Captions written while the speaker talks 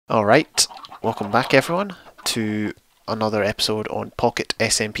Alright, welcome back everyone to another episode on Pocket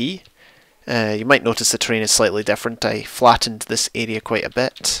SMP. You might notice the terrain is slightly different. I flattened this area quite a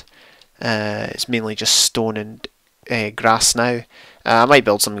bit. It's mainly just stone and grass now. I might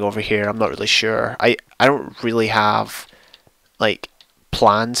build something over here, I'm not really sure. I don't really have like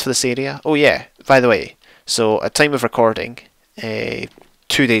plans for this area. Oh yeah, by the way, so at time of recording, 2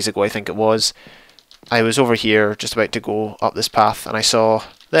 days ago I think it was, I was over here just about to go up this path and I saw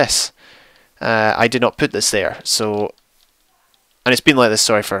this. I did not put this there, so, and it's been like this,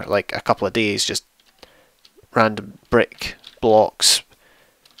 sorry, for like a couple of days, just random brick blocks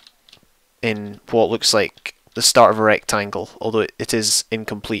in what looks like the start of a rectangle, although it is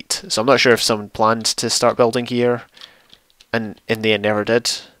incomplete. So I'm not sure if someone planned to start building here and in the end never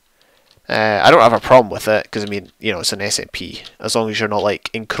did. I don't have a problem with it, because I mean, you know, it's an SMP, as long as you're not like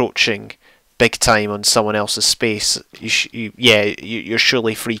encroaching big time on someone else's space. You're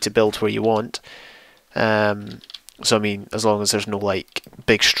surely free to build where you want. So I mean, as long as there's no like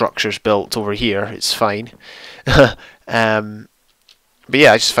big structures built over here, it's fine. But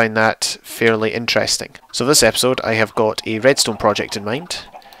yeah, I just find that fairly interesting. So this episode, I have got a redstone project in mind.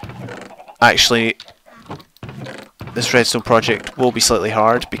 Actually, this redstone project will be slightly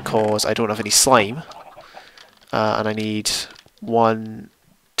hard because I don't have any slime, and I need 1,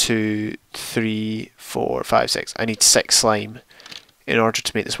 2, 3, 4, 5, 6. I need 6 slime in order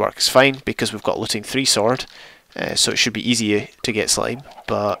to make this work. It's fine because we've got looting 3 sword, so it should be easy to get slime,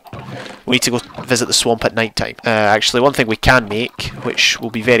 but we need to go visit the swamp at night time. Actually, one thing we can make, which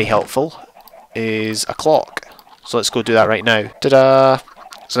will be very helpful, is a clock. So let's go do that right now. Ta-da!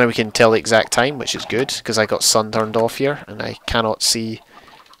 So now we can tell the exact time, which is good, because I got sun turned off here, and I cannot see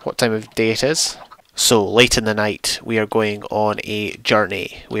what time of day it is. So, late in the night, we are going on a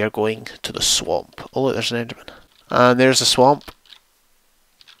journey. We are going to the swamp. Oh look, there's an enderman. And there's a swamp.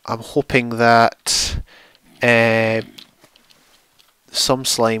 I'm hoping that some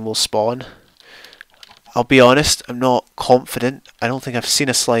slime will spawn. I'll be honest, I'm not confident. I don't think I've seen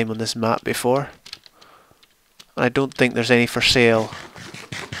a slime on this map before. And I don't think there's any for sale.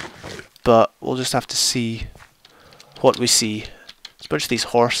 But we'll just have to see what we see. There's a bunch of these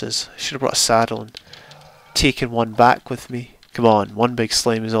horses. I should have brought a saddle and taken one back with me. Come on, one big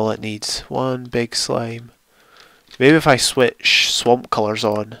slime is all it needs. One big slime. Maybe if I switch swamp colours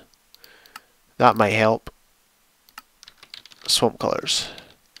on, that might help. Swamp colours.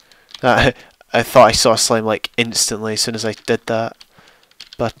 I thought I saw a slime like instantly as soon as I did that,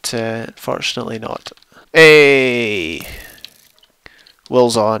 but unfortunately not. Hey!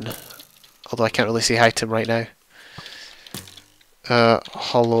 Will's on, although I can't really say hi to him right now.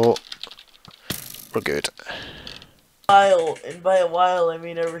 Hello. We're good. And by a while I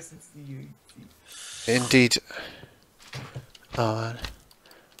mean ever since you. Indeed. Oh man.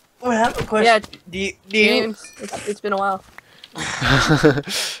 Oh, I have a question. Yeah, do you James, it's been a while.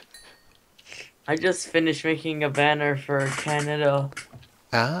 I just finished making a banner for Canada.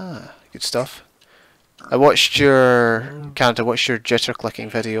 Ah, good stuff. I watched your Canada. Watched your jitter clicking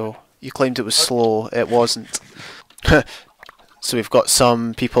video. You claimed it was slow. It wasn't. So we've got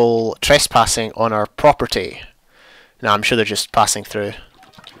some people trespassing on our property. Now I'm sure they're just passing through,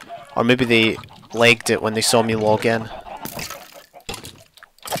 or maybe they legged it when they saw me log in.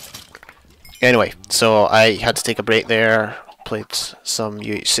 Anyway, so I had to take a break there, played some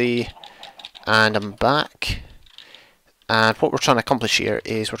UHC, and I'm back. And what we're trying to accomplish here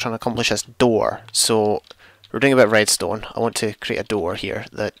is we're trying to accomplish this door. So we're doing a bit of redstone. I want to create a door here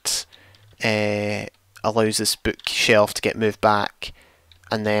that allows this bookshelf to get moved back,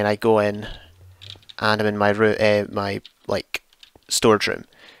 and then I go in and I'm in my room, my like storage room.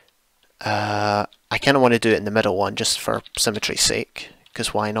 I kind of want to do it in the middle one just for symmetry's sake,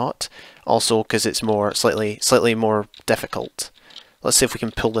 because why not? Also because it's more slightly more difficult. Let's see if we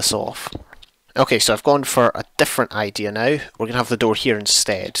can pull this off. Okay, so I've gone for a different idea now. We're going to have the door here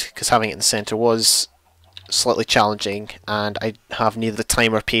instead, because having it in the centre was slightly challenging, and I have neither the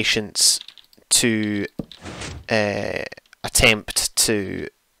time or patience to attempt to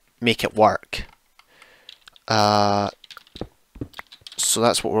make it work. So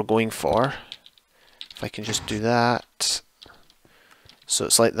that's what we're going for. If I can just do that. So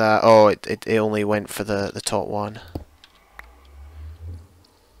it's like that. Oh, it only went for the top one.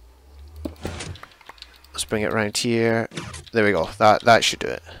 Let's bring it around here. There we go. That should do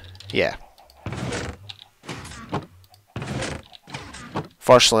it. Yeah.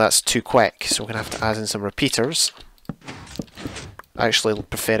 Fortunately, that's too quick, so we're gonna have to add in some repeaters. I actually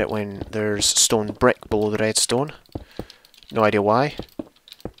prefer it when there's stone brick below the redstone. No idea why,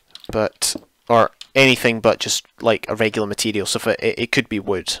 but or anything but just like a regular material. So if it could be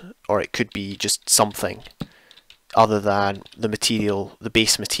wood, or it could be just something other than the material, the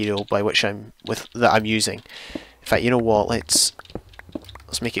base material by which that I'm using. In fact, you know what? Let's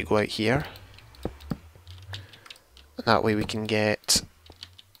make it go out here. That way we can get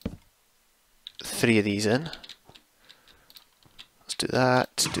 3 of these in. Let's do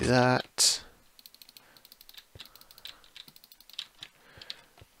that. Do that.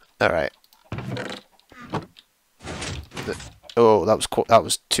 All right. Oh, that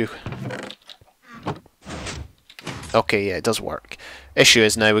was too. Okay, yeah, it does work. Issue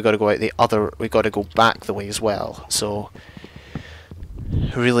is now we got to go out the other. We got to go back the way as well. So we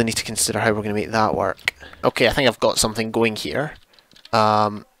really need to consider how we're going to make that work. Okay, I think I've got something going here.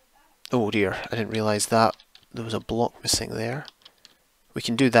 Oh dear, I didn't realise that there was a block missing there. We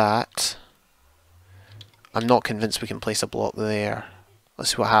can do that. I'm not convinced we can place a block there.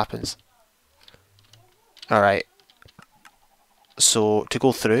 Let's see what happens. Alright. So, to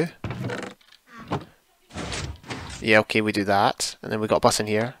go through. Yeah, okay, we do that. And then we got a button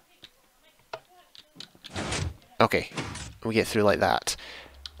here. Okay. We get through like that.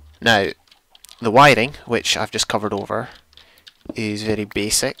 Now, the wiring, which I've just covered over, is very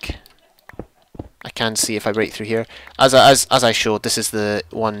basic. I can see if I break through here. As I showed, this is the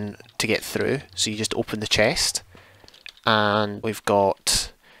one to get through. So you just open the chest. And we've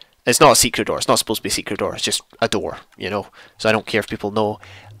got... It's not a secret door. It's not supposed to be a secret door. It's just a door, you know. So I don't care if people know.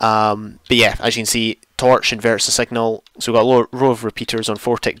 But yeah, as you can see, torch inverts the signal. So we've got a row of repeaters on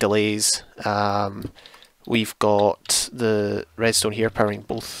 4-tick delays. We've got the redstone here powering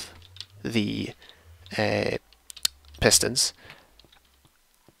both the pistons.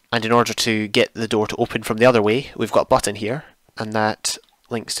 And in order to get the door to open from the other way, we've got a button here. And that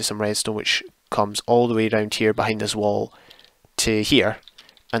links to some redstone, which comes all the way around here behind this wall to here.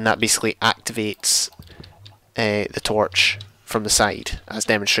 And that basically activates the torch from the side, as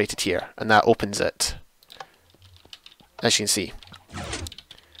demonstrated here, and that opens it, as you can see.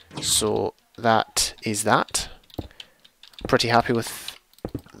 So that is that. Pretty happy with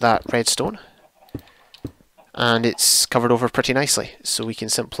that redstone, and it's covered over pretty nicely. So we can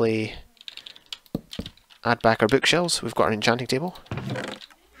simply add back our bookshelves. We've got our enchanting table,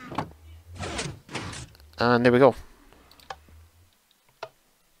 and there we go.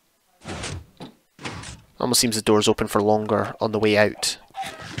 Almost seems the door's open for longer on the way out,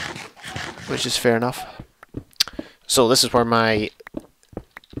 which is fair enough. So this is where my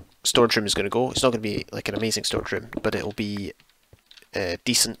storage room is going to go. It's not going to be like an amazing storage room, but it'll be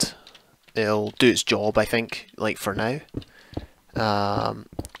decent. It'll do its job, I think, like for now.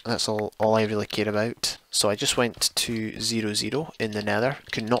 That's all I really care about. So I just went to 0, in the nether.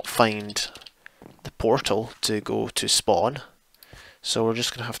 Could not find the portal to go to spawn. So we're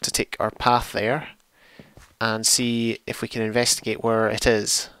just going to have to take our path there and see if we can investigate where it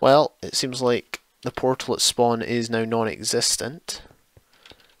is. Well, it seems like the portal at spawn is now non-existent.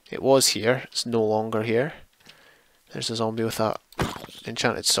 It was here, it's no longer here. There's a zombie with that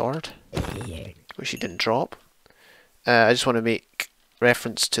enchanted sword, which he didn't drop. I just want to make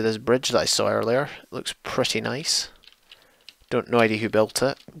reference to this bridge that I saw earlier. It looks pretty nice. No idea who built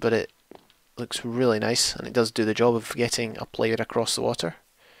it, but it looks really nice, and it does do the job of getting a player across the water.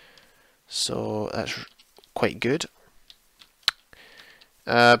 So that's quite good.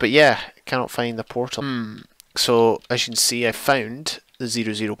 But yeah, cannot find the portal. So as you can see, I found the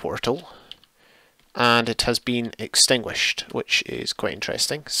 0 portal, and it has been extinguished, which is quite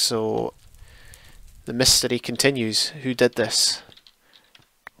interesting. So the mystery continues. Who did this?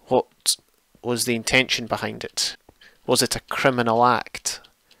 What was the intention behind it? Was it a criminal act?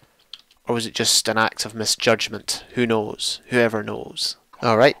 Or was it just an act of misjudgment? Who knows? Whoever knows.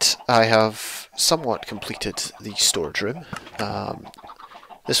 Alright, I have somewhat completed the storage room.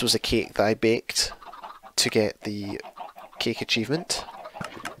 This was a cake that I baked to get the cake achievement.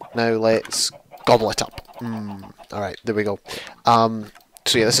 Now let's gobble it up. Alright, there we go.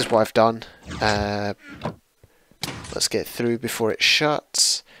 So yeah, this is what I've done. Let's get through before it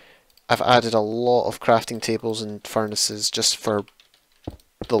shuts. I've added a lot of crafting tables and furnaces just for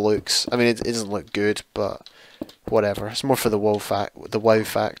the looks. I mean, it doesn't look good, but whatever. It's more for the wow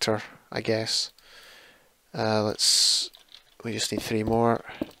factor, I guess. We just need 3 more.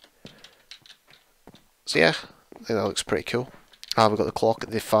 So yeah, I think that looks pretty cool. We've got the clock at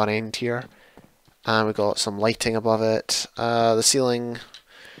the far end here, and we've got some lighting above it. The ceiling,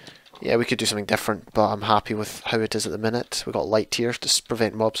 yeah, we could do something different, but I'm happy with how it is at the minute. We've got light here to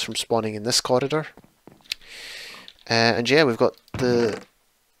prevent mobs from spawning in this corridor. And yeah, we've got the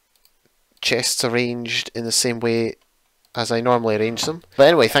chests arranged in the same way as I normally arrange them. But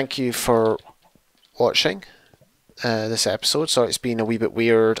anyway, thank you for watching this episode. Sorry it's been a wee bit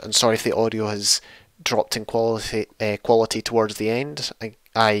weird, and sorry if the audio has dropped in quality towards the end.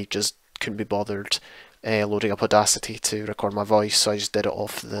 I just couldn't be bothered loading up Audacity to record my voice, so I just did it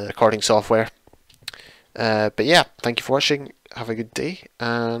off the recording software. But yeah, thank you for watching, have a good day,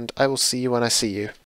 and I will see you when I see you.